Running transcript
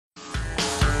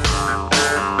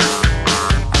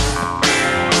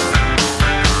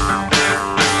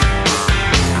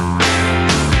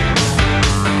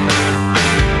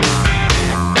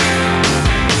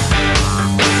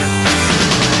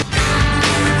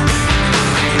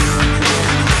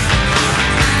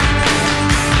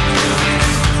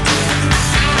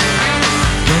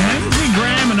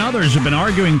Investigators have been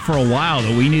arguing for a while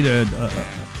that we need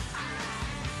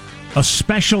a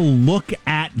special look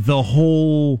at the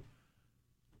whole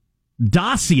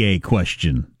dossier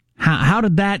question. How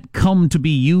did that come to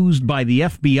be used by the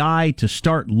FBI to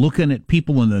start looking at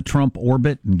people in the Trump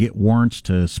orbit and get warrants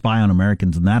to spy on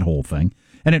Americans and that whole thing?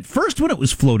 And at first, when it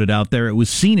was floated out there, it was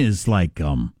seen as like,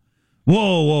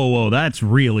 whoa, that's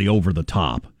really over the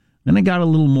top. Then it got a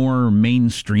little more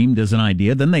mainstreamed as an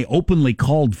idea. Then they openly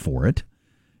called for it.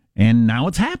 And now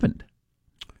it's happened.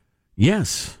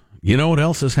 Yes. You know what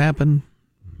else has happened?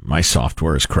 My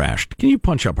software has crashed. Can you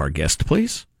punch up our guest,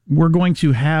 please? We're going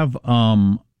to have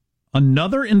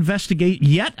another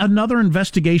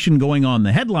investigation going on.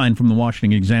 The headline from the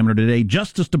Washington Examiner today,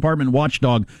 Justice Department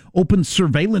watchdog opens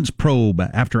surveillance probe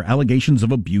after allegations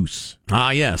of abuse.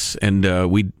 Ah, yes. And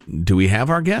do we have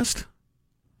our guest?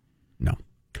 No.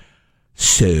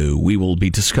 So we will be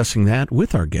discussing that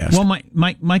with our guest. Well,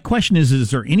 my question is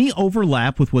there any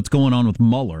overlap with what's going on with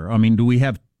Mueller? I mean,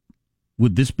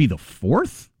 would this be the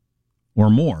fourth or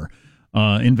more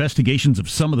investigations of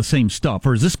some of the same stuff,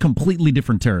 or is this completely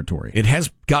different territory? It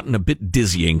has gotten a bit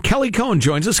dizzying. Kelly Cohen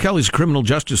joins us. Kelly's a criminal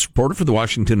justice reporter for the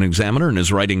Washington Examiner and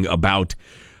is writing about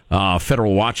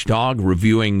federal watchdog,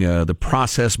 reviewing the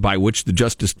process by which the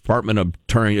Justice Department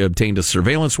obtained a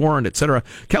surveillance warrant, etc.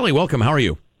 Kelly, welcome. How are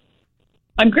you?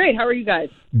 I'm great. How are you guys?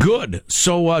 Good.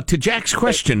 So to Jack's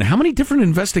question, how many different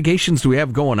investigations do we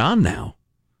have going on now?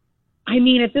 I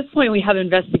mean, at this point, we have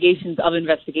investigations of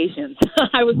investigations.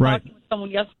 I was Right. talking with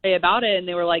someone yesterday about it, and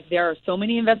they were like, there are so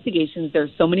many investigations, there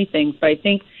are so many things, but I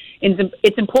think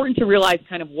it's important to realize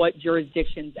kind of what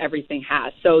jurisdictions everything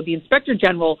has. So the Inspector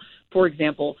General, for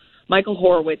example, Michael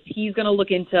Horowitz, he's going to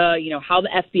look into, how the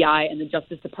FBI and the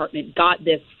Justice Department got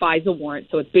this FISA warrant.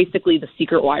 So it's basically the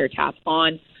secret wiretap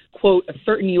on, quote, a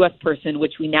certain U.S. person,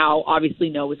 which we now obviously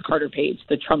know is Carter Page,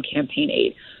 the Trump campaign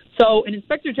aide. So an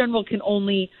Inspector General can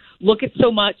only look at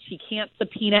so much. He can't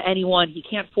subpoena anyone. He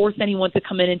can't force anyone to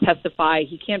come in and testify.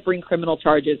 He can't bring criminal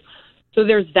charges. So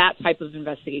there's that type of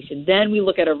investigation. Then we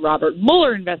look at a Robert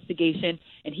Mueller investigation,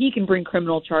 and he can bring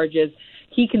criminal charges.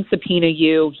 He can subpoena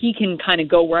you. He can kind of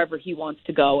go wherever he wants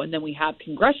to go. And then we have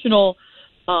congressional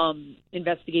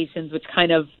investigations, which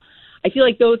kind of, I feel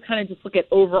like those kind of just look at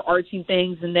overarching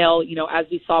things, and they'll, as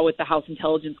we saw with the House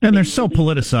Intelligence Committee. And they're so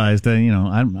politicized that,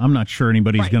 I'm not sure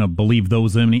anybody's going to believe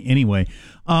those anyway.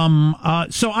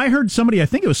 So I heard I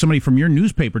think it was somebody from your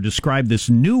newspaper, describe this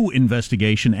new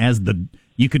investigation as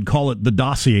you could call it the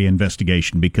dossier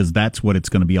investigation, because that's what it's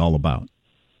going to be all about.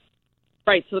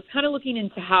 Right. So it's kind of looking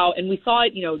into how, and we saw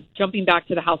it, jumping back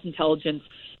to the House Intelligence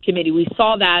Committee, we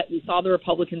saw the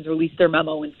Republicans release their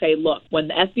memo and say, look, when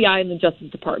the FBI and the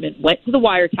Justice Department went to the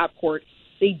wiretap court,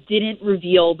 they didn't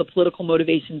reveal the political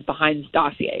motivations behind this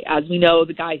dossier. As we know,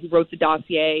 the guy who wrote the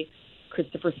dossier,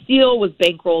 Christopher Steele, was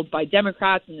bankrolled by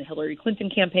Democrats in the Hillary Clinton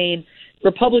campaign.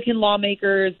 Republican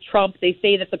lawmakers, Trump, they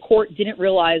say that the court didn't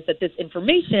realize that this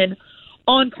information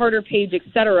on Carter Page, et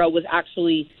cetera, was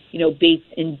actually, based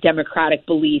in Democratic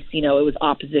beliefs. It was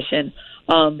opposition.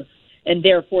 And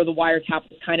therefore, the wiretap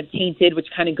was kind of tainted, which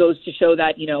kind of goes to show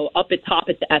that, up at top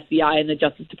at the FBI and the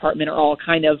Justice Department are all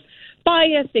kind of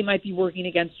biased. They might be working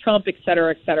against Trump, et cetera,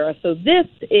 et cetera. So this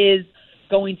is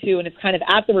going to, and it's kind of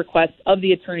at the request of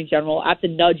the Attorney General, at the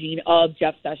nudging of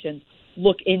Jeff Sessions,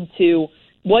 look into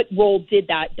what role did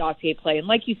that dossier play. And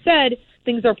like you said,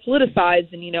 things are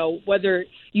politicized, and, whether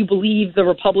you believe the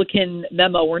Republican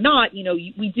memo or not,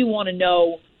 we do want to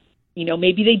know,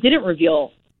 maybe they didn't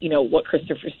reveal what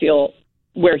Christopher Steele,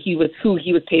 who he was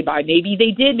paid by. Maybe they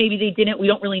did, maybe they didn't. We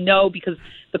don't really know, because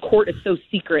the court is so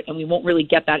secret and we won't really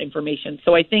get that information.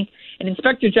 So I think an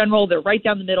Inspector General, they're right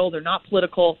down the middle. They're not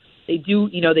political. They do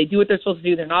what they're supposed to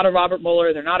do. They're not a Robert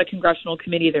Mueller. They're not a congressional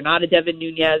committee. They're not a Devin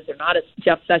Nunes. They're not a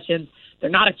Jeff Sessions.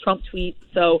 They're not a Trump tweet.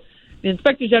 So the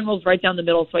Inspector General is right down the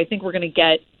middle. So I think we're going to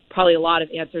get probably a lot of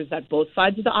answers that both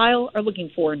sides of the aisle are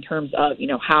looking for in terms of,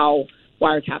 how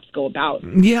wiretaps go about.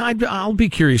 Yeah, I'll be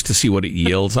curious to see what it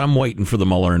yields. I'm waiting for the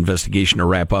Mueller investigation to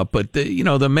wrap up. But,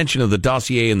 the mention of the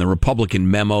dossier and the Republican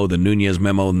memo, the Nunes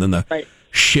memo, and then the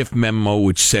Schiff memo,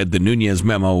 which said the Nunes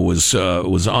memo was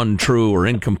untrue or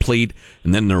incomplete.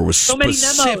 And then there was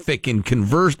specific and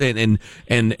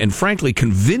frankly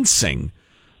convincing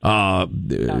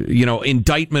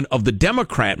indictment of the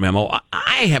Democrat memo.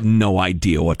 I have no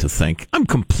idea what to think. I'm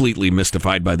completely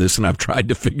mystified by this, and I've tried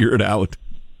to figure it out.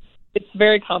 It's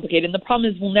very complicated. And the problem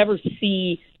is we'll never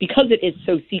see, because it is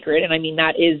so secret, and I mean,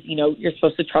 that is, you're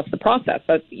supposed to trust the process.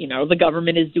 That, the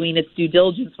government is doing its due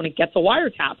diligence when it gets a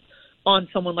wiretap. on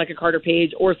someone like a Carter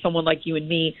Page or someone like you and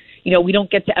me. We don't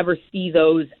get to ever see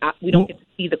those. We don't get to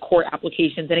see the court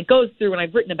applications. And it goes through, and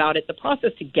I've written about it, the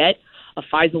process to get a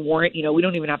FISA warrant. We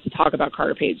don't even have to talk about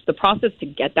Carter Page. The process to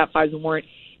get that FISA warrant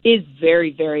is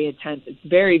very, very intense. It's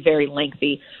very, very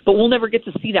lengthy. But we'll never get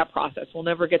to see that process. We'll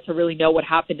never get to really know what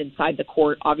happened inside the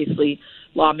court. Obviously,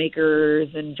 lawmakers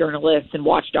and journalists and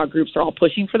watchdog groups are all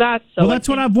pushing for that. So that's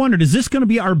what I've wondered. Is this going to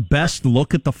be our best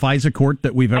look at the FISA court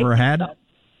that we've ever had? So.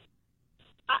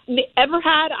 Ever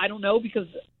had? I don't know, because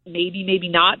maybe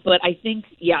not. But I think,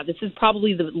 this is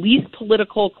probably the least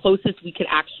political, closest we could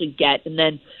actually get. And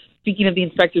then speaking of the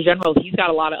Inspector General, he's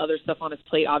got a lot of other stuff on his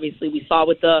plate. Obviously, we saw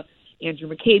with the Andrew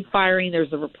McCabe firing,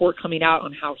 there's a report coming out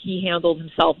on how he handled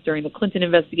himself during the Clinton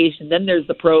investigation. Then there's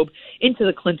the probe into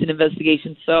the Clinton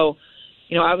investigation. So,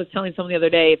 I was telling someone the other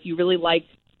day, if you really like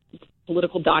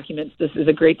political documents, this is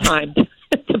a great time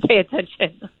to pay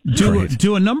attention.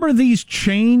 Do a number of these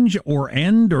change or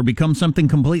end or become something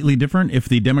completely different if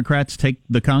the Democrats take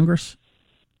the Congress?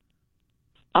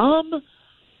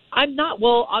 I'm not.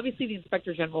 Well, obviously the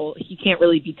Inspector General, he can't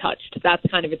really be touched. That's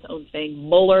kind of its own thing.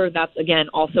 Mueller, that's, again,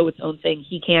 also its own thing.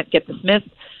 He can't get dismissed.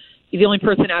 The only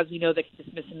person, as we know, that can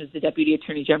dismiss him is the Deputy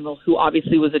Attorney General, who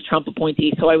obviously was a Trump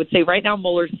appointee. So I would say right now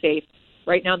Mueller's safe.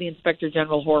 Right now the Inspector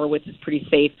General Horowitz is pretty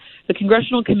safe. The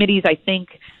congressional committees, I think,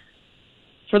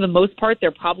 for the most part,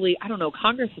 they're probably,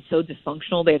 Congress is so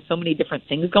dysfunctional. They have so many different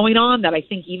things going on that I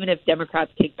think even if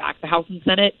Democrats take back the House and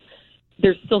Senate,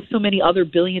 there's still so many other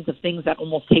billions of things that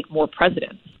almost take more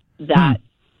precedence that,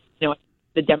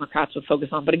 the Democrats would focus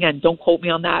on. But again, don't quote me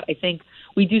on that. I think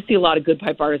we do see a lot of good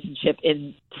bipartisanship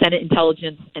in Senate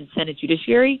Intelligence and Senate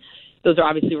Judiciary. Those are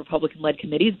obviously Republican-led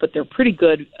committees, but they're pretty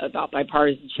good about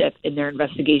bipartisanship in their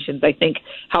investigations. I think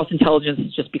House Intelligence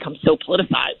has just become so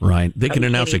politicized. Right. They can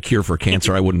announce a cure for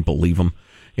cancer. I wouldn't believe them.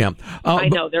 Yeah. I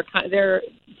know.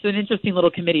 It's an interesting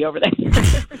little committee over there.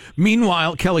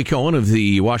 Meanwhile, Kelly Cohen of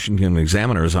the Washington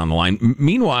Examiner is on the line.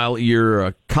 Meanwhile,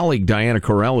 your colleague Diana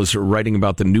Correll is writing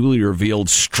about the newly revealed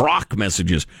Strzok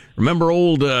messages. Remember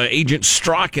old Agent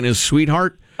Strzok and his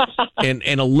sweetheart? and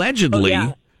allegedly... Oh,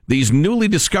 yeah. These newly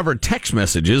discovered text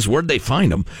messages, where'd they find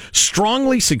them,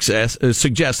 strongly suggest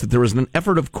that there was an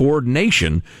effort of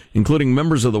coordination, including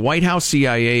members of the White House,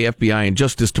 CIA, FBI, and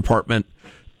Justice Department,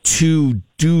 to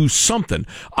do something.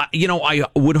 I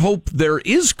would hope there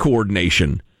is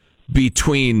coordination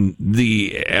between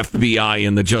the FBI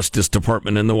and the Justice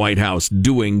Department and the White House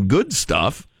doing good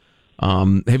stuff.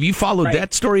 Have you followed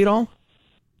that story at all?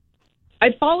 I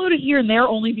followed it here and there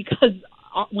only because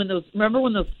when those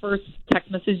first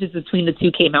text messages between the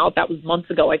two came out, that was months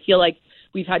ago. I feel like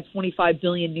we've had 25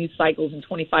 billion news cycles and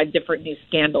 25 different news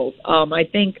scandals. I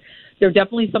think they're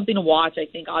definitely something to watch. I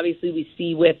think obviously we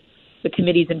see with the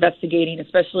committees investigating,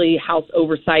 especially House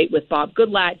Oversight with Bob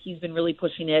Goodlatte, he's been really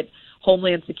pushing it.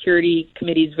 Homeland Security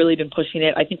Committee's really been pushing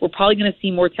it. I think we're probably going to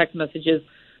see more text messages.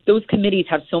 Those committees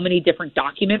have so many different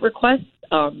document requests.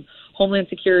 Homeland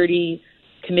Security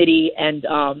Committee and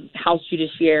House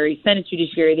Judiciary, Senate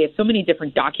Judiciary, they have so many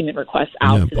different document requests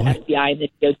out to the FBI and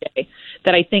the DOJ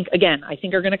that I think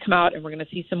are going to come out, and we're going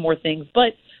to see some more things.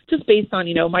 But just based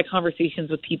on, my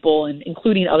conversations with people and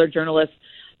including other journalists,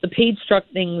 the Page Strzok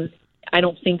things I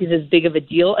don't think is as big of a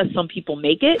deal as some people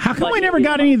make it. How come we never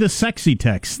got any of the sexy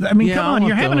texts? I mean, come on,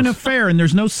 you're having an affair and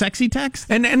there's no sexy text?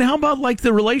 And how about like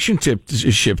the relationship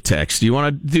text? Do you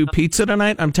want to do pizza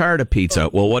tonight? I'm tired of pizza.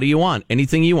 Well, what do you want?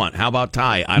 Anything you want. How about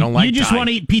Thai? I don't like Thai. You just want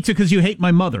to eat pizza because you hate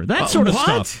my mother. That sort of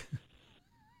stuff.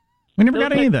 We never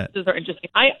got any of that. Those are interesting.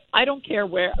 I don't care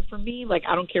where, for me,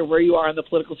 I don't care where you are on the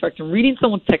political spectrum. Reading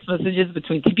someone's text messages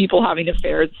between two people having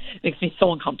affairs makes me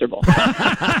so uncomfortable. Hey,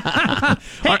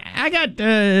 I got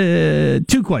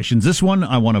two questions. This one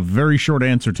I want a very short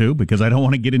answer to because I don't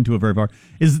want to get into it very far.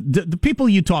 Is the people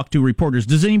you talk to, reporters,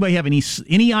 does anybody have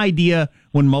any idea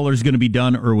when Mueller's going to be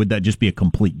done, or would that just be a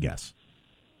complete guess?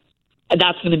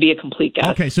 That's going to be a complete guess.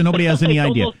 Okay, so nobody has any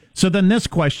idea. So then this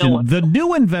question, the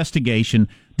new investigation,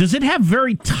 does it have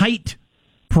very tight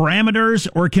parameters,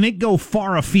 or can it go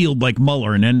far afield like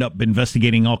Mueller and end up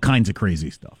investigating all kinds of crazy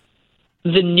stuff?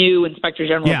 The new Inspector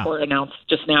General report announced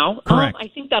just now. Correct. I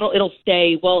think it'll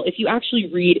stay. Well, if you actually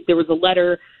read, there was a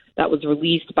letter that was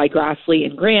released by Grassley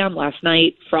and Graham last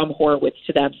night from Horowitz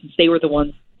to them, since they were the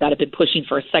ones that have been pushing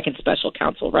for a second special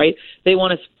counsel, right? They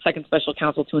want a second special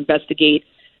counsel to investigate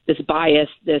this bias,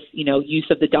 this, use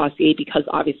of the dossier, because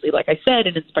obviously, like I said,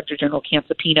 an inspector general can't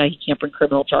subpoena, he can't bring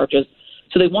criminal charges.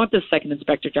 So they want this second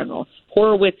inspector general.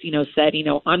 Horowitz, said,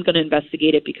 I'm going to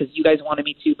investigate it because you guys wanted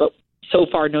me to, but so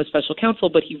far no special counsel.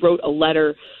 But he wrote a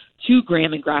letter to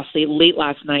Graham and Grassley late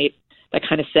last night that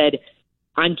kind of said,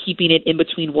 I'm keeping it in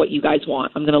between what you guys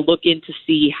want. I'm going to look in to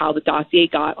see how the dossier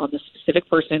got on the specific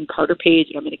person, Carter Page,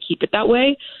 and I'm going to keep it that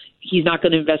way. He's not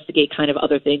going to investigate kind of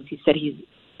other things. He said he's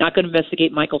not going to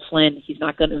investigate Michael Flynn. He's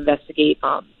not going to investigate.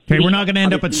 Okay, we're not going to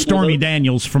end up at Stormy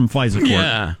Daniels from FISA court.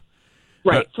 Yeah.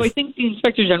 Right. So I think the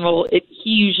Inspector General,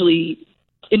 he usually,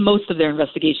 in most of their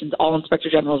investigations, all Inspector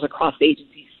Generals across the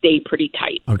agency stay pretty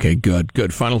tight. Okay,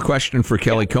 good. Final question for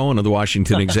Kelly Cohen of the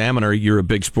Washington Examiner. You're a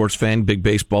big sports fan, big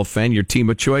baseball fan. Your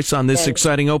team of choice on this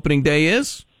exciting opening day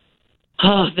is?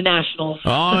 The Nationals.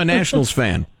 Oh, a Nationals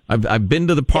fan. I've been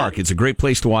to the park. It's a great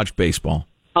place to watch baseball.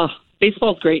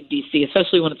 Baseball's great in D.C.,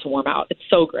 especially when it's warm out. It's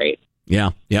so great.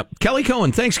 Yeah, yep. Kelly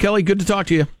Cohen. Thanks, Kelly. Good to talk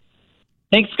to you.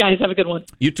 Thanks, guys. Have a good one.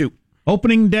 You too.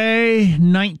 Opening day,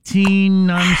 I'm saying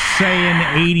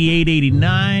 88,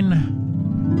 89.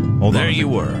 There you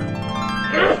were.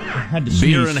 Had to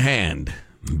Beer sneeze. in hand.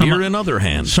 Beer in other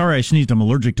hand. Sorry, I sneezed. I'm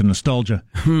allergic to nostalgia.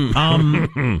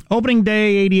 Opening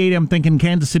day, 88, I'm thinking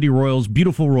Kansas City Royals,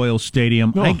 beautiful Royals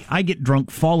Stadium. Oh. I get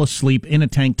drunk, fall asleep in a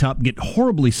tank top, get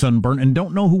horribly sunburned, and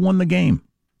don't know who won the game.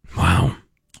 Wow.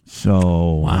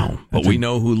 So, But we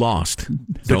know who lost.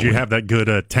 Did you have that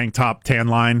good tank top tan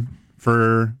line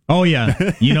for... Oh,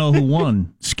 yeah. You know who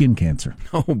won? Skin cancer.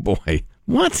 Oh, boy.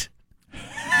 What?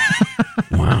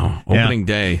 Wow. Opening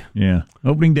day. Yeah.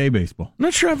 Opening day baseball. I'm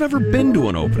not sure I've ever been to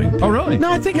an opening day. Oh, really?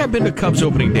 No, I think I've been to Cubs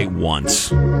opening day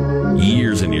once.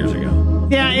 Years and years ago.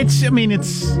 Yeah, it's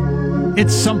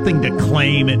something to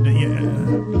claim.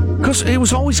 Because it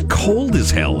was always cold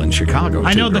as hell in Chicago.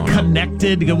 I know the growing up.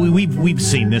 Connected. We've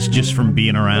seen this just from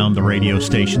being around the radio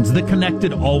stations. The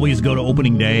Connected always go to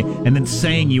opening day, and then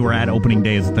saying you were at opening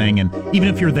day is a thing. And even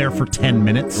if you're there for 10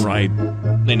 minutes, right?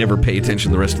 They never pay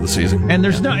attention the rest of the season. And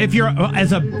there's no, if you're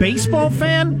as a baseball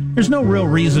fan, there's no real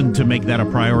reason to make that a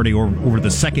priority over the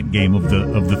second game of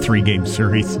the 3-game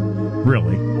series.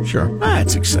 Really, sure.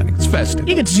 It's exciting. It's festive.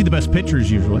 You get to see the best pitchers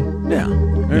usually. Yeah,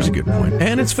 there's a good point.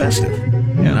 And it's festive.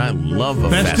 And I love a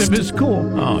festive is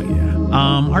cool. Oh,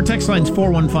 yeah. Our text line's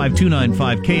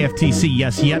 415-295-KFTC.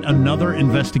 Yes, yet another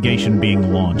investigation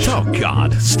being launched. Oh,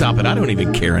 God. Stop it. I don't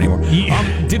even care anymore.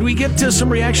 Yeah. Did we get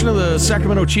some reaction to the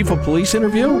Sacramento Chief of Police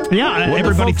interview? Yeah,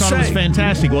 everybody thought it was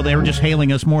fantastic. Well, they were just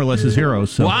hailing us more or less as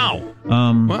heroes. So. Wow.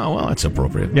 Well, that's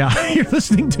appropriate. Yeah, you're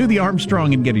listening to the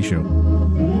Armstrong and Getty Show.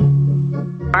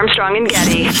 Armstrong and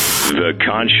Getty. The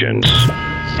conscience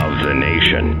of the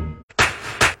nation.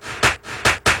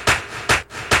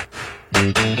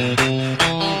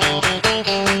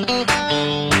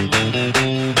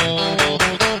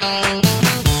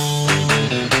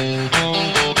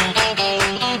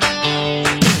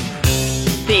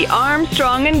 The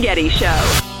Armstrong and Getty Show.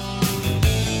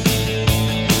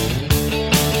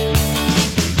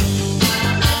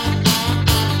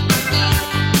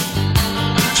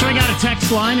 So we got a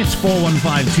text line. It's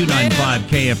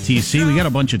 415-295-KFTC. We got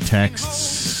a bunch of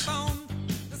texts.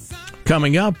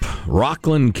 Coming up,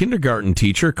 Rockland kindergarten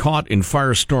teacher caught in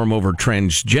firestorm over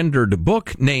transgendered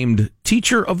book named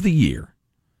Teacher of the Year.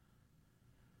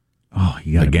 Oh,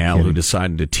 you got a gal who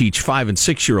decided to teach 5- and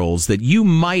 6-year-olds that you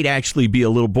might actually be a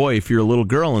little boy if you're a little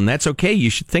girl, and that's okay. You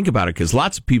should think about it, because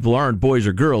lots of people aren't boys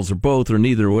or girls or both or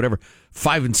neither or whatever.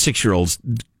 5- and 6-year-olds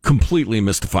completely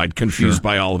mystified, confused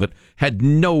by all of it, had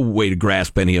no way to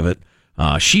grasp any of it.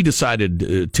 She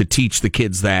decided to teach the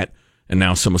kids that, and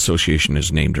now some association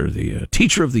has named her the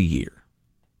Teacher of the Year.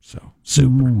 So,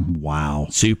 super. Wow.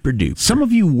 Super duper. Some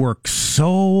of you work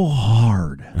so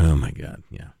hard. Oh, my God.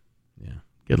 Yeah.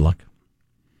 Good luck.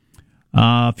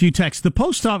 A few texts. The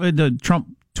post office,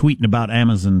 Trump tweeting about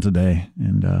Amazon today,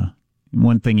 and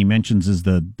one thing he mentions is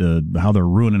the how they're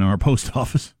ruining our post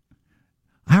office.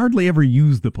 I hardly ever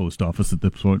use the post office at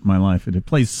this point in my life. It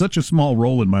plays such a small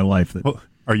role in my life. That, well,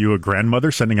 are you a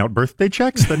grandmother sending out birthday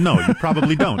checks? Then no, you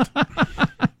probably don't.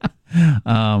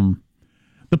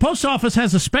 The post office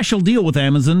has a special deal with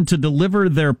Amazon to deliver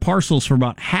their parcels for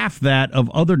about half that of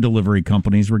other delivery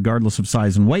companies, regardless of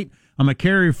size and weight. I'm a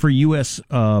carrier for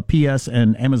USPS,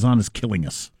 and Amazon is killing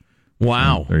us.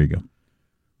 Wow. There you go.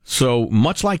 So,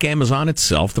 much like Amazon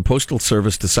itself, the Postal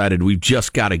Service decided we've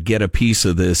just got to get a piece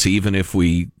of this, even if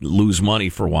we lose money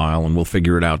for a while, and we'll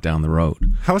figure it out down the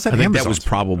road. How is that I think Amazon's that was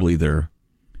probably their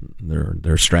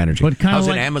strategy. But how's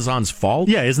like, it Amazon's fault?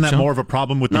 Yeah, isn't that more of a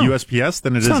problem with the USPS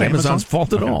than it is not Amazon's Amazon's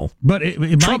fault at all. But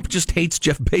Trump just hates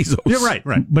Jeff Bezos. Yeah, right.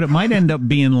 But it might end up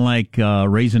being like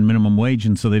raising minimum wage,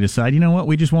 and so they decide, you know what,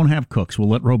 we just won't have cooks. We'll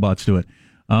let robots do it.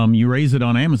 You raise it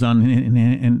on Amazon,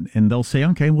 and they'll say,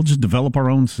 okay, we'll just develop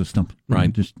our own system.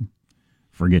 Right. Just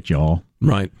forget y'all.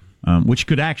 Right. Which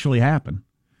could actually happen.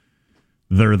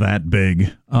 They're that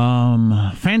big.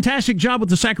 Fantastic job with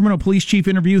the Sacramento Police Chief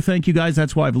interview. Thank you, guys.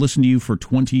 That's why I've listened to you for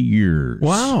 20 years.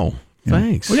 Wow.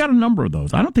 Thanks. We got a number of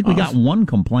those. I don't think we got one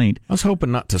complaint. I was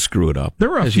hoping not to screw it up. There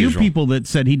were a few people that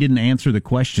said he didn't answer the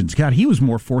questions. God, he was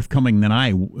more forthcoming than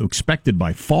I expected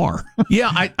by far.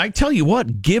 Yeah, I tell you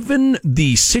what, given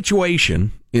the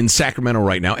situation in Sacramento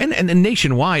right now, and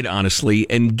nationwide, honestly,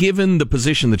 and given the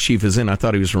position the chief is in, I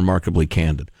thought he was remarkably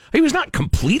candid. He was not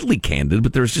completely candid,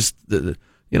 but there's just, I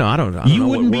don't know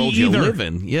what world you live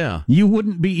in. Yeah. You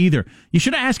wouldn't be either. You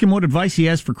should have asked him what advice he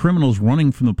has for criminals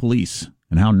running from the police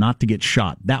and how not to get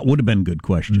shot. That would have been a good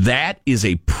question. That is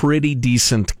a pretty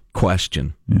decent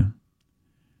question. Yeah.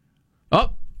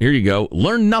 Oh, here you go.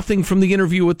 Learn nothing from the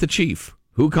interview with the chief.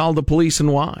 Who called the police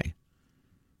and why?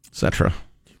 Etc.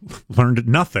 Learned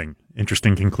nothing.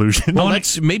 Interesting conclusion. Well,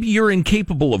 maybe you're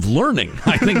incapable of learning.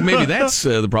 I think maybe that's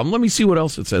the problem. Let me see what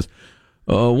else it says.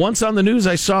 Once on the news,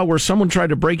 I saw where someone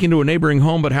tried to break into a neighboring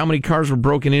home, but how many cars were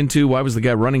broken into? Why was the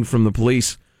guy running from the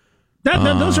police?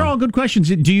 Those are all good questions.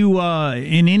 Do you,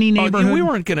 in any neighborhood?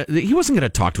 He wasn't going to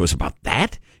talk to us about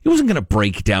that. He wasn't going to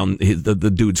break down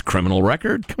the dude's criminal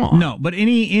record. Come on. No, but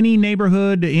any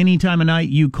neighborhood, any time of night,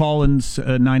 you call in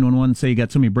 911, say you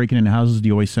got somebody breaking into houses. Do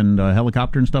you always send a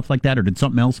helicopter and stuff like that, or did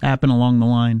something else happen along the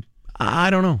line?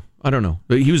 I don't know.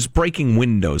 He was breaking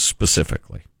windows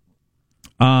specifically.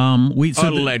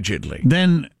 Allegedly.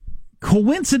 Then,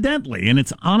 coincidentally, and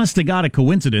it's honest to God a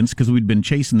coincidence because we'd been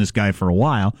chasing this guy for a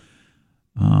while,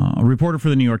 a reporter for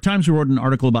the New York Times wrote an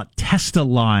article about Testa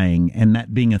lying and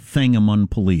that being a thing among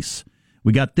police.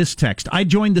 We got this text. I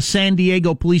joined the San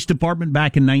Diego Police Department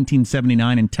back in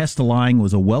 1979, and Testa lying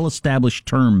was a well-established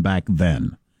term back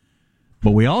then.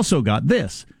 But we also got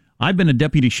this. I've been a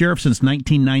deputy sheriff since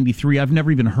 1993. I've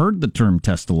never even heard the term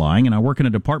Testa lying, and I work in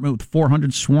a department with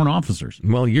 400 sworn officers.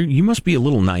 Well, you must be a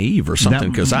little naive or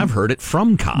something, because I've heard it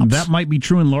from cops. That might be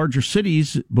true in larger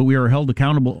cities, but we are held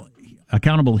accountable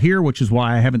here, which is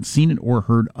why I haven't seen it or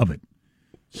heard of it.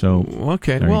 So,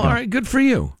 okay. Well, all right, good for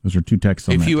you. Those are two texts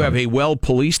on that. If you have a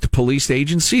well-policed police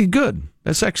agency, good.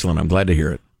 That's excellent. I'm glad to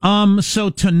hear it. So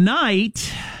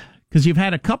tonight, because you've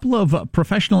had a couple of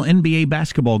professional NBA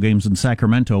basketball games in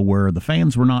Sacramento where the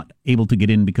fans were not able to get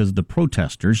in because of the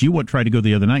protesters. You tried to go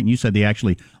the other night, and you said they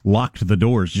actually locked the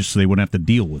doors just so they wouldn't have to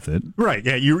deal with it. Right,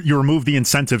 yeah, you remove the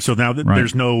incentive, so now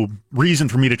there's no reason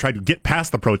for me to try to get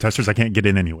past the protesters. I can't get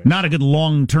in anyway. Not a good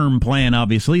long-term plan,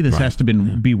 obviously. This has to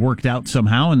be worked out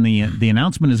somehow, and the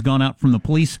announcement has gone out from the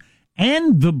police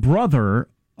and the brother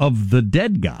of the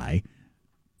dead guy.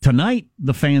 Tonight,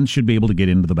 the fans should be able to get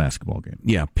into the basketball game.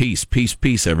 Yeah,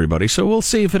 peace, everybody. So we'll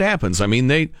see if it happens. I mean,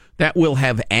 that will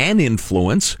have an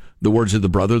influence, the words of the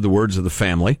brother, the words of the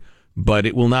family, but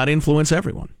it will not influence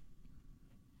everyone.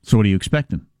 So what are you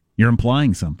expecting? You're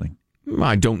implying something.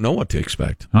 I don't know what to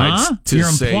expect. Huh? You're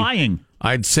implying.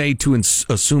 I'd say to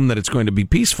assume that it's going to be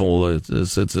peaceful,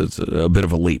 it's a bit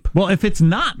of a leap. Well, if it's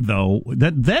not, though,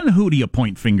 then who do you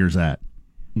point fingers at?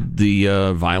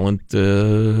 The violent,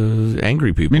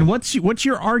 angry people. I mean, what's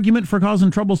your argument for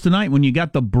causing troubles tonight when you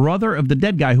got the brother of the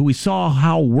dead guy who we saw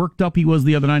how worked up he was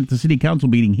the other night at the city council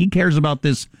meeting? He cares about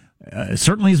this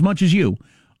certainly as much as you.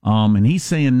 And he's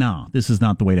saying, no, this is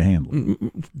not the way to handle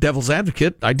it. Devil's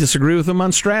advocate, I disagree with him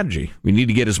on strategy. We need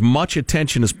to get as much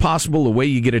attention as possible. The way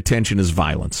you get attention is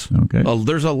violence. Okay.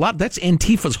 There's a lot. That's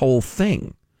Antifa's whole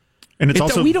thing. And it's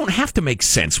also, we don't have to make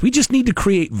sense. We just need to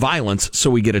create violence so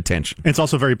we get attention. It's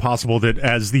also very possible that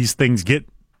as these things get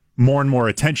more and more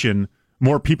attention,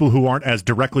 more people who aren't as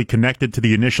directly connected to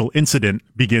the initial incident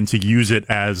begin to use it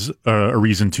as a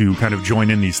reason to kind of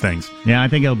join in these things. Yeah, I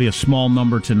think it'll be a small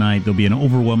number tonight. There'll be an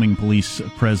overwhelming police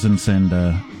presence, and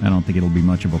I don't think it'll be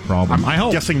much of a problem.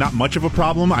 I'm guessing not much of a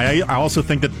problem. I also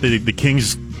think that the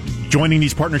Kings joining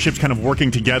these partnerships, kind of working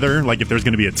together, like if there's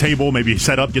going to be a table, maybe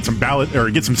set up, get some ballot or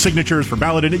get some signatures for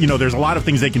ballot in it. There's a lot of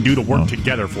things they can do to work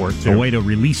together for it too. A way to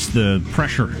release the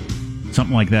pressure.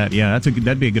 Something like that. Yeah,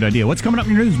 that'd be a good idea. What's coming up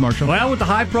in your news, Marshall? Well, with the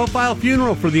high-profile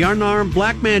funeral for the unarmed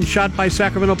black man shot by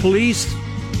Sacramento police,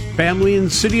 family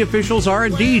and city officials are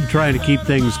indeed trying to keep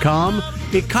things calm.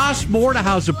 It costs more to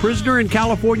house a prisoner in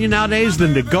California nowadays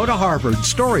than to go to Harvard.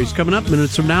 Stories coming up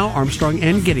minutes from now. Armstrong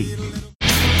and Getty.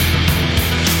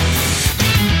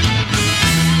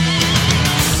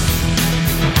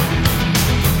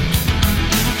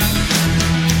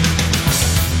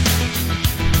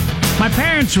 My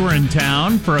parents were in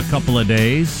town for a couple of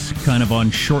days, kind of on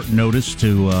short notice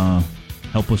to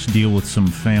help us deal with some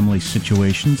family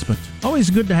situations, but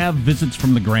always good to have visits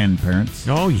from the grandparents.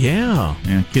 Oh, yeah.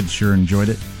 Yeah, kids sure enjoyed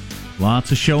it.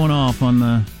 Lots of showing off on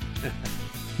the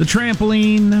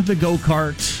trampoline, the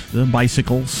go-kart, the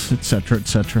bicycles, etc.,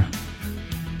 etc.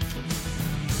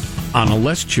 On a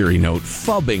less cheery note,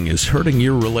 fubbing is hurting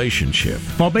your relationship.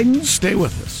 Fubbing? Stay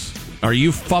with us. Are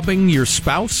you fubbing your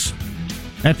spouse?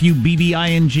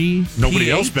 F-U-B-B-I-N-G? Nobody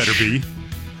PH? else better be.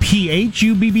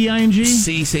 P-H-U-B-B-I-N-G?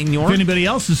 Si, senor. If anybody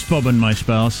else is fubbing my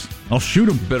spouse, I'll shoot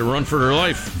him. Better run for her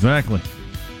life. Exactly.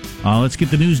 Let's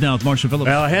get the news now with Marcia Phillips.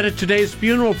 Well, ahead of today's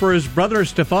funeral for his brother,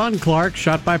 Stephon Clark,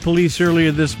 shot by police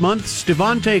earlier this month,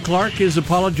 Stevante Clark is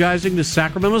apologizing to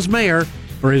Sacramento's mayor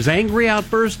for his angry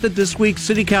outburst at this week's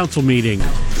city council meeting.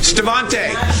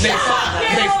 Stevante!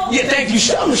 Yeah, thank you.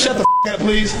 Shut the up,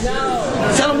 please.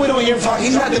 No. Tell him we don't hear him talk.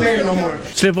 He's not the mayor no more.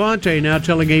 Stevante now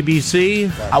telling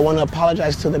ABC, I want to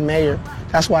apologize to the mayor.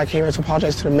 That's why I came here to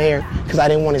apologize to the mayor, because I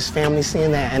didn't want his family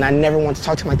seeing that, and I never want to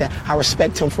talk to him like that. I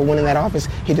respect him for winning that office.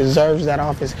 He deserves that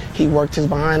office. He worked his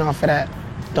behind off of that.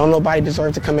 Don't nobody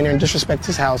deserve to come in here and disrespect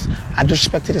his house. I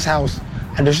disrespected his house.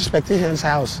 I disrespected his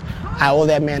house. I owe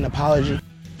that man an apology.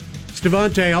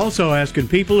 Stevante also asking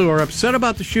people who are upset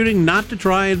about the shooting not to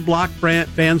try and block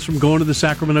fans from going to the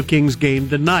Sacramento Kings game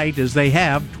tonight, as they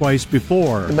have twice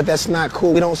before. But that's not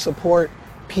cool. We don't support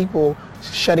people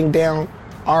shutting down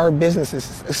our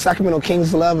businesses. The Sacramento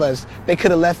Kings love us. They could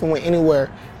have left and went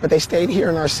anywhere, but they stayed here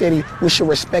in our city. We should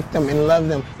respect them and love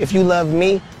them. If you love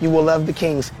me, you will love the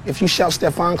Kings. If you shout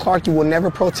Stephon Clark, you will never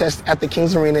protest at the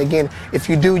Kings Arena again. If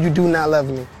you do, you do not love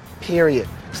me. Period.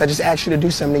 So I just asked you to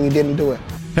do something, you didn't do it.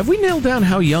 Have we nailed down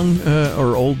how young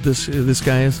or old this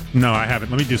guy is? No, I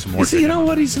haven't. Let me do some more. You know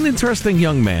what? He's an interesting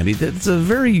young man. It's a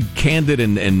very candid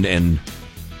and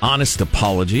honest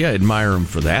apology. I admire him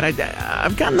for that.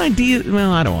 I've got an idea.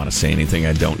 Well, I don't want to say anything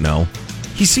I don't know.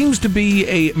 He seems to be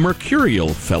a mercurial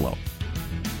fellow.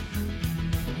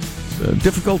 It's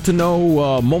difficult to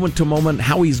know moment to moment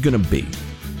how he's going to be.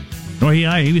 Well,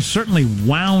 he was certainly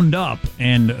wound up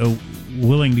and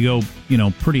willing to go,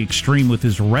 pretty extreme with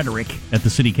his rhetoric at the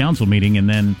city council meeting, and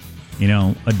then,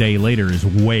 a day later is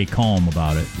way calm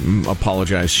about it.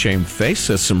 Apologized, shamefaced,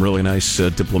 says some really nice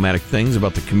diplomatic things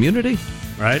about the community.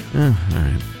 Right? All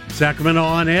right. Sacramento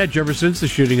on edge ever since the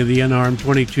shooting of the unarmed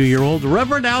 22-year-old.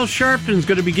 Reverend Al Sharpton is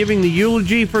going to be giving the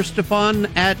eulogy for Stephon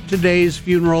at today's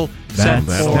funeral. That's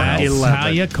how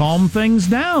you calm things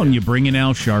down. You bring in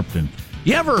Al Sharpton.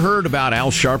 You ever heard about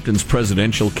Al Sharpton's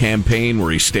presidential campaign,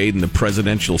 where he stayed in the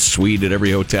presidential suite at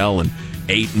every hotel and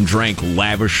ate and drank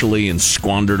lavishly and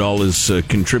squandered all his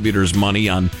contributors' money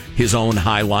on his own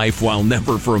high life, while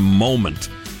never for a moment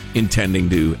intending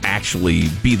to actually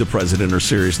be the president or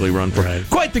seriously run for it?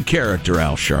 Quite the character,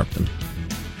 Al Sharpton.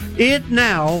 It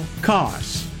now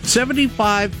costs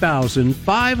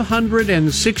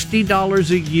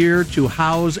 $75,560 a year to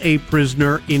house a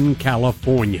prisoner in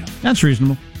California. That's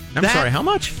reasonable. I'm sorry, how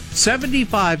much?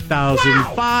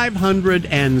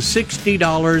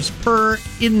 $75,560 per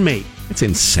inmate. It's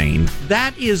insane.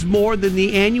 That is more than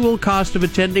the annual cost of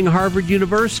attending Harvard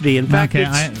University. In fact,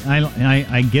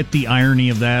 I get the irony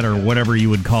of that, or whatever you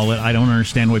would call it. I don't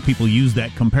understand why people use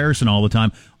that comparison all the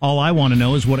time. All I want to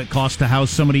know is what it costs to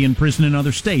house somebody in prison in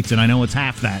other states, and I know it's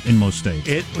half that in most states.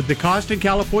 The cost in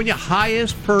California,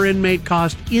 highest per inmate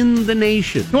cost in the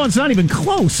nation. Well, it's not even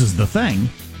close, is the thing.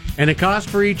 And the cost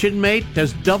for each inmate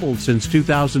has doubled since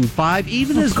 2005.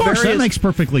 Of course, that makes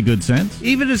perfectly good sense.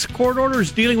 Even as court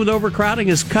orders dealing with overcrowding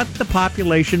has cut the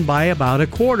population by about a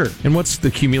quarter. And what's the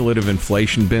cumulative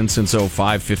inflation been since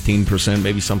 2005? 15%,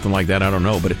 maybe something like that. I don't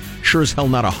know, but it sure as hell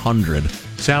not 100.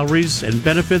 Salaries and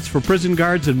benefits for prison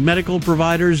guards and medical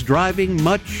providers driving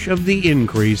much of the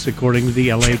increase, according to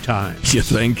the LA Times. You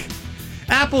think?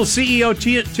 Apple CEO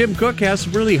Tim Cook has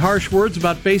some really harsh words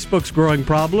about Facebook's growing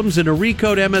problems. In a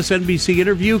Recode MSNBC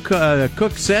interview,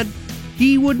 Cook said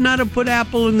he would not have put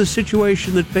Apple in the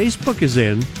situation that Facebook is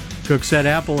in. Cook said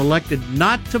Apple elected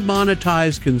not to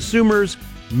monetize consumers,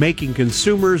 making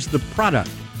consumers the product.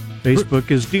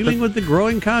 Facebook is dealing with the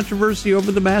growing controversy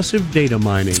over the massive data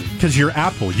mining. Because you're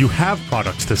Apple, you have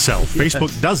products to sell. Yes.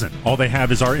 Facebook doesn't. All they have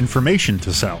is our information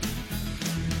to sell.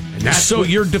 So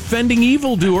you're defending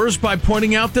evildoers by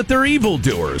pointing out that they're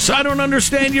evildoers. I don't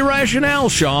understand your rationale,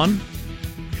 Sean.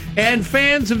 And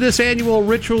fans of this annual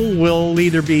ritual will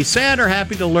either be sad or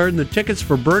happy to learn the tickets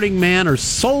for Burning Man are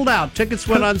sold out. Tickets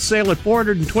went on sale at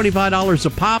 $425 a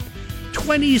pop.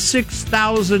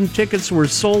 26,000 tickets were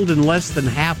sold in less than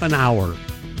half an hour.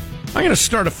 I'm going to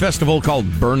start a festival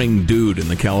called Burning Dude in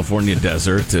the California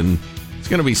desert, and it's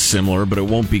going to be similar, but it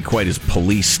won't be quite as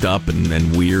policed up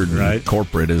and weird and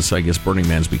corporate as, I guess, Burning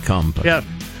Man's become. But. Yeah.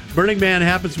 Burning Man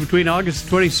happens between August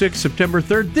 26th, September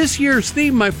 3rd. This year's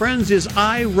theme, my friends, is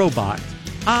iRobot.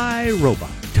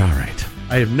 iRobot. All right.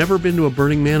 I have never been to a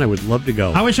Burning Man. I would love to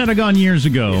go. I wish I'd have gone years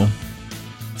ago. Yeah.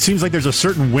 seems like there's a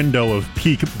certain window of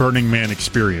peak Burning Man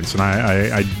experience, and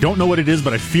I don't know what it is,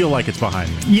 but I feel like it's behind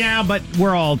me. Yeah, but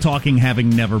we're all talking having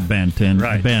never been,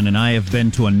 and I have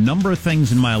been to a number of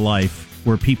things in my life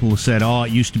where people said, "Oh,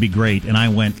 it used to be great," and I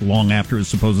went long after it was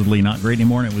supposedly not great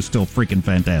anymore, and it was still freaking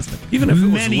fantastic. Even if it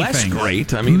was less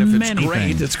great, I mean, if it's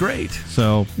great, it's great.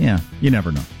 So, yeah, you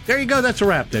never know. There you go. That's a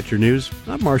wrap. That's your news.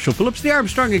 I'm Marshall Phillips, the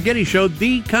Armstrong and Getty Show,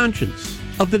 the conscience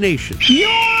of the nation.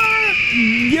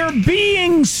 You're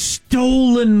being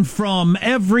stolen from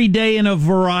every day in a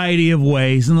variety of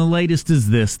ways, and the latest is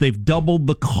this. They've doubled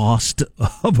the cost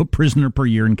of a prisoner per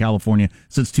year in California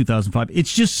since 2005.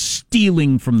 It's just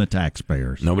stealing from the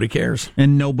taxpayers. Nobody cares.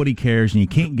 And nobody cares, and you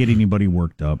can't get anybody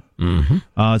worked up.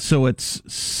 Mm-hmm. So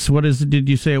it's, what is it, did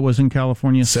you say it was in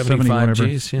California? 75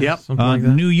 G's, yeah. Yep. Something like that.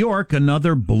 New York,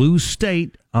 another blue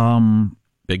state,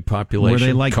 big population, where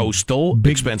they like coastal,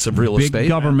 expensive real estate, big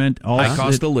government, high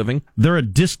cost of living. They're a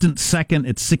distant second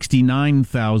at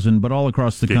 69,000, but all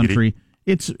across the country,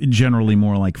 it's generally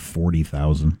more like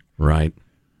 40,000. Right.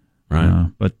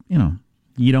 But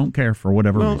you don't care for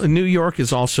whatever reason. Well, New York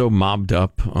is also mobbed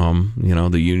up.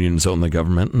 The unions own the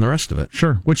government and the rest of it.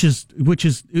 Sure, what is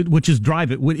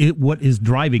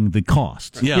driving the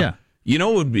cost? Yeah. You know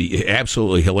what would be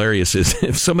absolutely hilarious is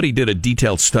if somebody did a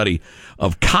detailed study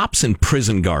of cops and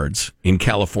prison guards in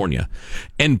California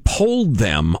and polled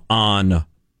them on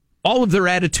all of their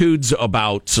attitudes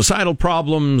about societal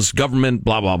problems, government,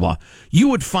 blah, blah, blah. You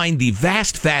would find the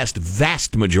vast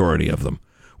majority of them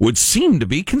would seem to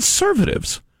be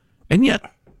conservatives. And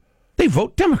yet they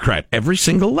vote Democrat every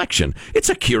single election. It's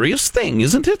a curious thing,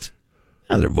 isn't it?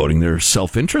 Now they're voting their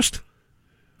self-interest.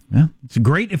 Yeah, it's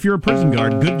great if you're a prison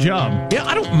guard. Good job. Yeah,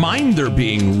 I don't mind there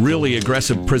being really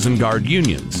aggressive prison guard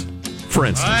unions. For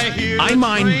instance, I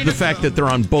mind the fact that they're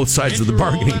on both sides of the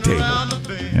bargaining table.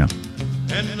 Yeah.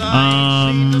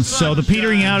 So the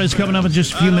petering out is coming up in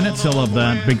just a few minutes. I love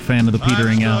that. Big fan of the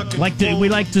petering out. We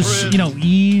like to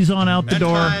ease on out the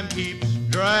door,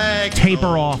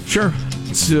 taper off. Sure.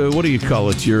 It's, what do you call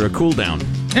it? Your cool down.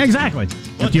 Exactly.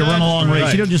 After you run a long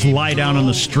race, you don't just lie down on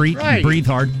the street and breathe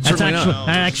hard. That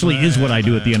actually is what I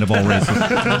do at the end of all races.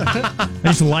 I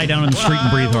just lie down on the street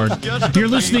and breathe hard. You're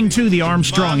listening to the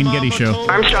Armstrong and Getty Show.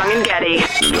 Armstrong and Getty.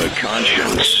 The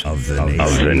conscience of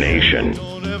the nation.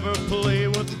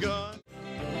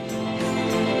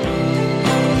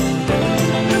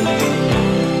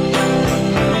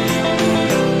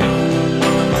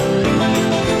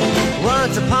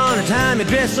 Once upon a time you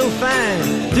dressed so fine,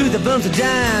 threw the bumps of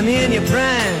dime in your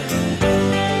prime.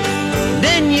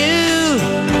 Then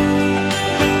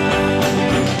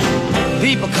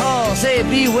people call, say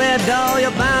beware doll,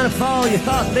 you're bound to fall. You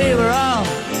thought they were all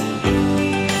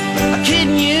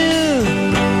kidding you.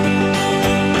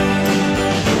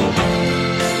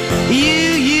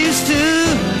 You used to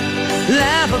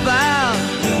laugh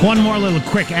about. One more little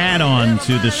quick add-on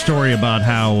to the story about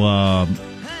how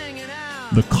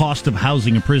the cost of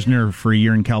housing a prisoner for a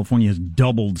year in California has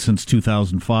doubled since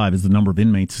 2005 as the number of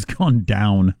inmates has gone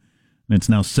down. And it's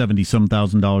now $70-some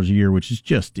thousand a year, which is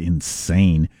just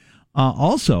insane.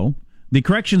 Also, the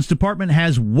Corrections Department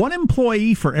has one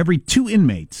employee for every 2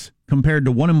 inmates compared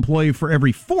to one employee for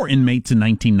every 4 inmates in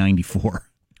 1994.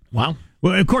 Wow.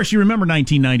 Well, of course, you remember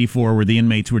 1994 where the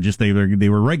inmates were they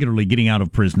were regularly getting out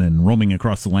of prison and roaming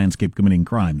across the landscape committing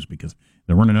crimes because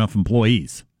there weren't enough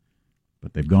employees.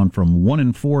 But they've gone from 1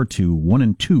 in 4 to 1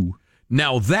 in 2.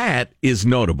 Now that is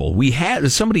notable. We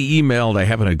had somebody emailed. I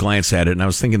happened to glance at it, and I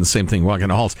was thinking the same thing walking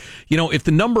the halls. If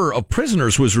the number of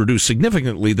prisoners was reduced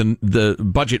significantly, then the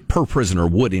budget per prisoner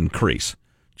would increase,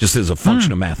 just as a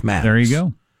function of mathematics. There you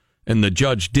go. And the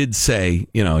judge did say,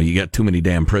 you got too many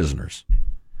damn prisoners.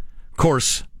 Of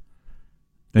course,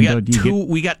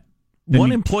 we got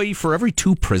one employee for every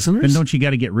 2 prisoners. And don't you got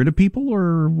to get rid of people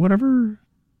or whatever?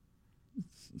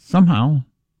 Somehow.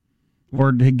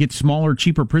 Or to get smaller,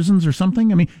 cheaper prisons or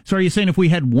something? I mean, so are you saying if we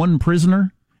had one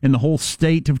prisoner in the whole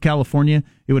state of California,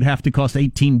 it would have to cost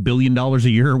 $18 billion a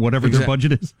year or whatever their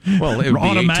budget is? Well, it would be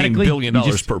 $18 billion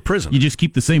per prisoner. You just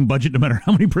keep the same budget no matter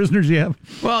how many prisoners you have?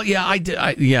 Well, yeah, I get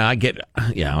it.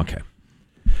 Yeah, okay.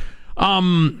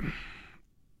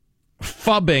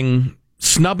 Fubbing,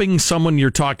 snubbing someone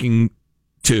you're talking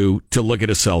to look at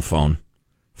a cell phone.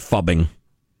 Fubbing.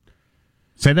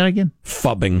 Say that again?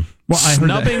 Fubbing. Well,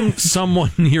 snubbing someone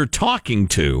you're talking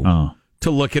to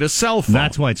look at a cell phone.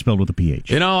 That's why it's spelled with a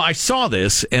PH. I saw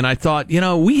this and I thought,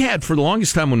 we had for the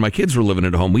longest time when my kids were living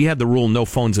at home, we had the rule no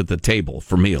phones at the table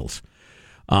for meals.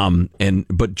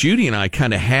 But Judy and I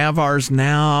kind of have ours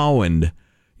now, and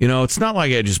it's not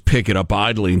like I just pick it up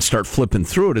idly and start flipping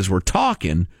through it as we're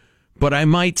talking. but I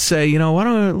might say,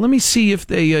 let me see if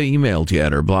they emailed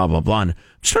yet or blah, blah, blah. And I'm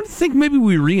starting to think maybe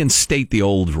we reinstate the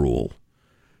old rule.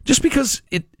 Just because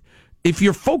if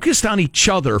you're focused on each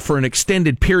other for an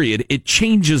extended period, it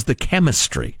changes the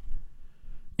chemistry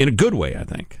in a good way, I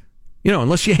think.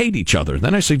 Unless you hate each other,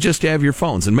 then I suggest you have your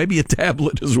phones and maybe a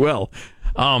tablet as well.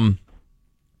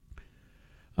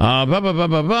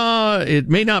 It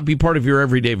may not be part of your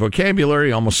everyday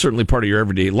vocabulary, almost certainly part of your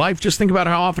everyday life. Just think about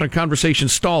how often a conversation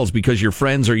stalls because your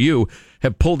friends or you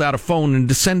have pulled out a phone and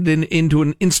descended into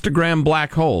an Instagram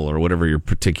black hole or whatever your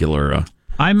particular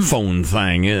phone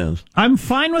thing is. I'm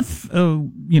fine with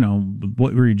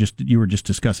what you were just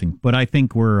discussing, but I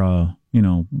think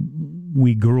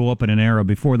we grew up in an era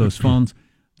before those phones.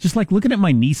 Just like looking at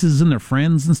my nieces and their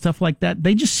friends and stuff like that,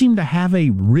 they just seem to have a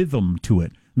rhythm to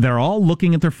it. They're all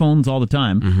looking at their phones all the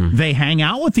time. Mm-hmm. They hang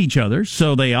out with each other,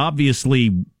 so they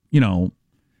obviously,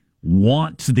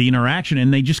 want the interaction,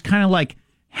 and they just kind of like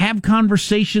have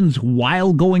conversations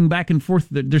while going back and forth.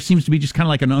 There seems to be just kind of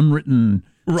like an unwritten,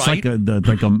 right,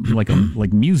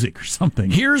 like music or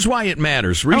something. Here's why it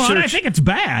matters. Research. I think it's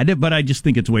bad, but I just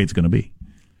think it's the way it's going to be.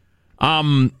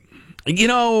 For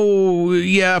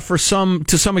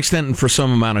to some extent and for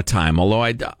some amount of time.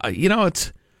 Although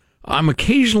I'm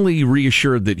occasionally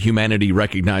reassured that humanity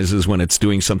recognizes when it's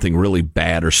doing something really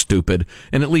bad or stupid,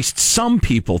 and at least some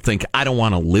people think, I don't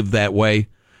want to live that way.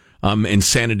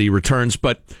 Insanity returns,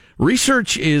 but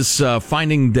research is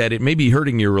finding that it may be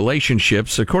hurting your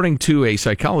relationships, according to a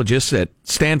psychologist at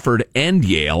Stanford and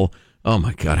Yale. Oh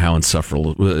my God, how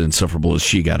insufferable has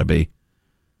she got to be?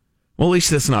 Well, at least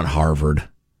that's not Harvard.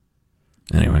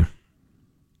 Anyway.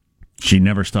 She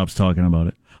never stops talking about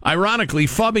it. Ironically,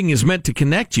 phubbing is meant to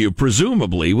connect you,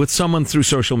 presumably, with someone through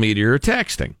social media or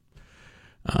texting.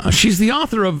 She's the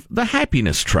author of The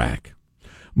Happiness Track.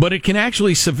 But it can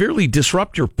actually severely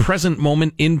disrupt your present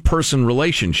moment in-person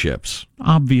relationships.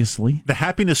 Obviously. The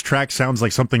Happiness Track sounds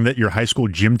like something that your high school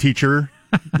gym teacher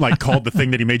called the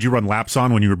thing that he made you run laps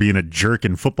on when you were being a jerk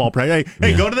in football practice.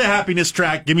 Hey, go to the Happiness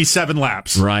Track. Give me 7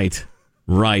 laps. Right.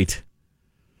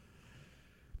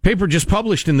 Paper just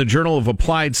published in the Journal of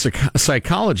Applied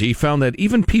Psychology found that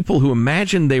even people who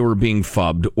imagined they were being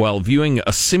phubbed while viewing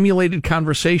a simulated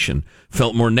conversation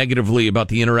felt more negatively about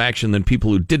the interaction than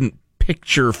people who didn't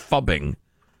picture phubbing.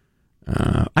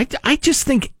 I just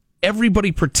think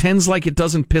everybody pretends like it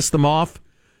doesn't piss them off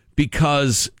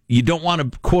because you don't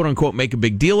want to, quote unquote, make a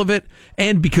big deal of it,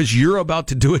 and because you're about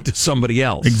to do it to somebody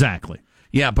else. Exactly.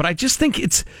 Yeah, but I just think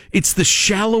it's the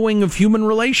shallowing of human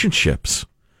relationships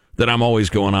that I'm always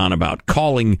going on about,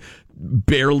 calling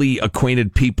barely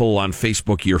acquainted people on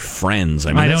Facebook your friends.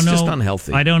 I mean, that's just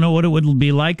unhealthy. I don't know what it would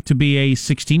be like to be a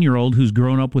 16-year-old who's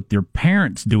grown up with your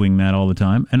parents doing that all the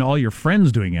time and all your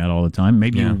friends doing that all the time.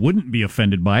 Maybe you wouldn't be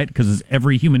offended by it because it's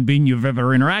every human being you've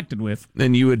ever interacted with.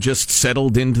 And you had just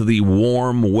settled into the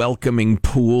warm, welcoming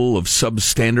pool of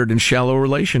substandard and shallow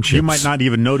relationships. You might not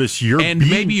even notice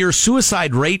maybe your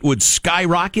suicide rate would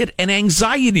skyrocket and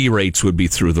anxiety rates would be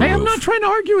through the roof. I'm not trying to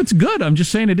argue it's good. I'm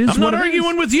just saying it is what it is. I'm not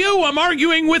arguing with you. I'm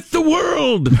arguing with the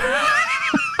world,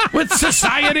 with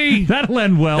society. That'll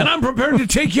end well. And I'm prepared to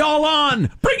take y'all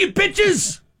on. Bring it,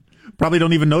 bitches. Probably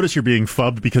don't even notice you're being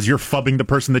phubbed because you're phubbing the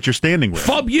person that you're standing with.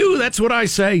 Phub you, that's what I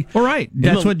say. All right.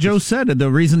 That's what Joe said.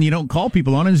 The reason you don't call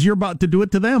people on is you're about to do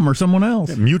it to them or someone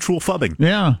else. Yeah, mutual phubbing.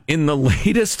 Yeah. In the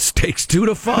latest, takes 2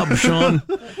 to phub, Sean.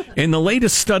 In the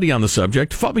latest study on the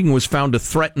subject, phubbing was found to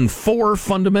threaten 4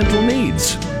 fundamental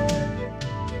needs.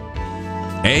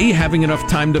 A, having enough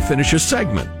time to finish a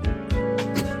segment.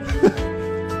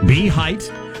 B, height.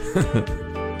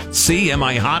 C, am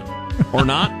I hot or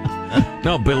not?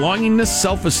 No, belongingness,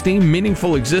 self-esteem,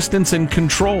 meaningful existence, and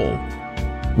control.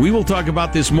 We will talk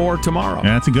about this more tomorrow.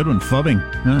 Yeah, that's a good one. Phubbing.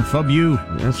 Phub you.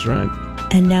 That's right.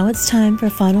 And now it's time for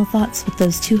final thoughts with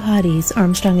those 2 hotties,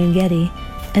 Armstrong and Getty,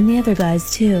 and the other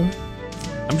guys, too.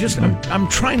 I'm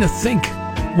trying to think.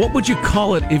 What would you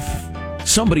call it if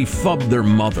somebody phubbed their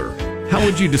mother? How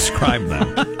would you describe them?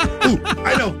 Ooh,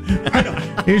 I know.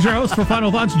 Here's your host for Final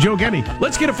Thoughts, Joe Getty.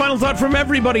 Let's get a final thought from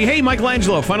everybody. Hey,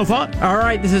 Michelangelo, final thought? All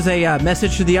right, this is a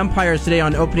message to the umpires today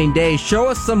on opening day. Show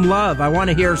us some love. I want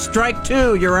to hear strike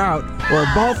 2, you're out. Or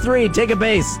ball 3, take a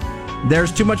base.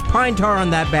 There's too much pine tar on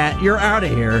that bat. You're out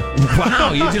of here.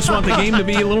 Wow, you just want the game to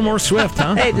be a little more swift,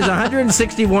 huh? Hey, there's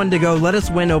 161 to go. Let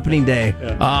us win opening day.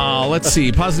 Let's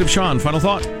see. Positive Sean, final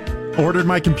thought? Ordered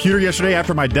my computer yesterday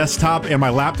after my desktop and my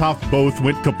laptop both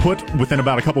went kaput within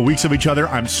about a couple weeks of each other.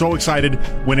 I'm so excited.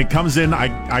 When it comes in,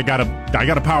 I got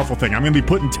a powerful thing. I'm going to be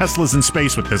putting Teslas in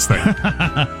space with this thing.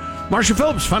 Marshall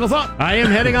Phillips, final thought. I am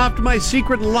heading off to my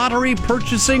secret lottery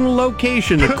purchasing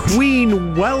location, a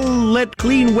clean, well-lit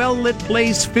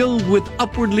place filled with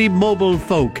upwardly mobile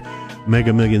folk.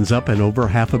 Mega Millions up and over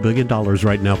 $500 million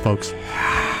right now, folks.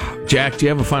 Jack, do you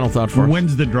have a final thought for us?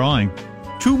 When's the drawing?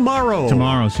 Tomorrow,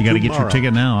 so you got to get your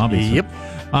ticket now, obviously. Yep.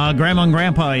 Grandma and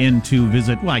Grandpa in to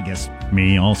visit, well, I guess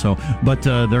me also, but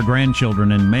their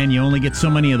grandchildren. And man, you only get so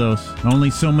many of those.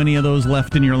 Only so many of those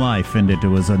left in your life. And it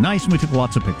was nice, and we took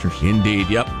lots of pictures. Indeed,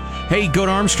 yep. Hey, go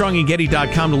to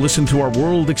ArmstrongandGetty.com to listen to our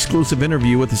world-exclusive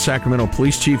interview with the Sacramento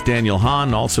Police Chief, Daniel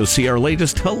Hahn. Also see our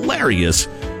latest hilarious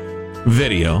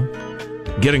video,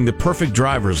 Getting the Perfect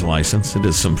Driver's License. It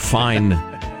is some fine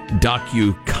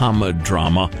docu-comma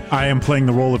drama. I am playing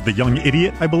the role of the young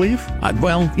idiot, I believe.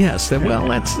 That's the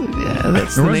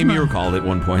name you were called at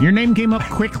one point. Your name came up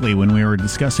quickly when we were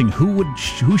discussing who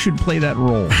should play that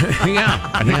role. Yeah.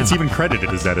 I think it's even credited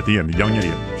as that at the end, the young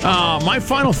idiot. My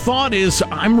final thought is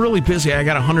I'm really busy. I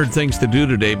got 100 things to do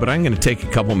today, but I'm going to take a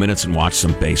couple minutes and watch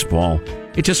some baseball.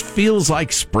 It just feels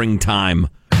like springtime.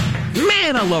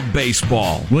 Man, I love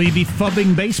baseball. Will you be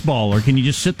phubbing baseball, or can you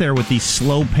just sit there with the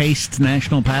slow-paced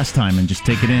national pastime and just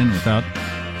take it in without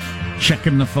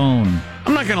checking the phone?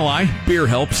 I'm not going to lie. Beer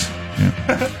helps.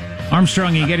 Yeah.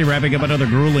 Armstrong and Getty wrapping up another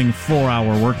grueling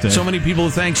 4-hour workday. So many people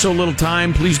to thank, so little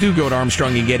time. Please do go to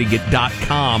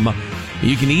ArmstrongandGetty.com.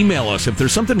 You can email us. If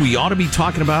there's something we ought to be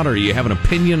talking about, or you have an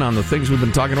opinion on the things we've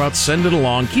been talking about, send it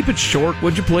along. Keep it short,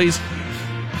 would you please?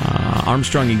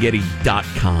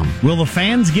 ArmstrongandGetty.com. Will the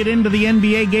fans get into the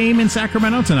NBA game in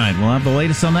Sacramento tonight? We'll have the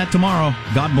latest on that tomorrow.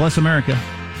 God bless America.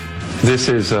 This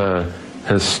is a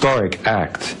historic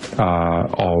act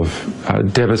of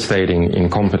devastating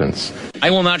incompetence.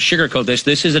 I will not sugarcoat this.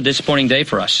 This is a disappointing day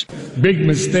for us. Big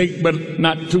mistake, but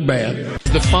not too bad.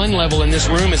 The fun level in this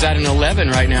room is at an 11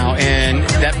 right now, and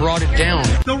that brought it down.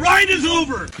 The ride is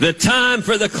over. The time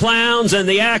for the clowns and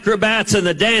the acrobats and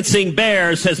the dancing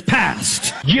bears has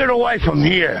passed. Get away from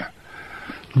here.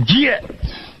 Get.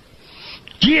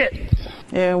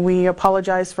 We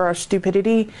apologize for our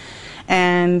stupidity,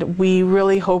 and we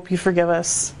really hope you forgive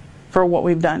us for what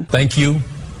we've done. Thank you,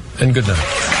 and good night.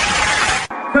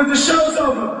 Because the show's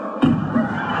over.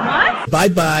 What?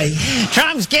 Bye-bye.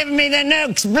 Trump's giving me the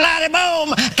nukes. Bloody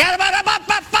boom.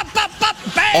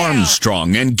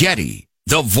 Armstrong and Getty,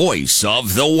 the voice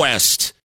of the West.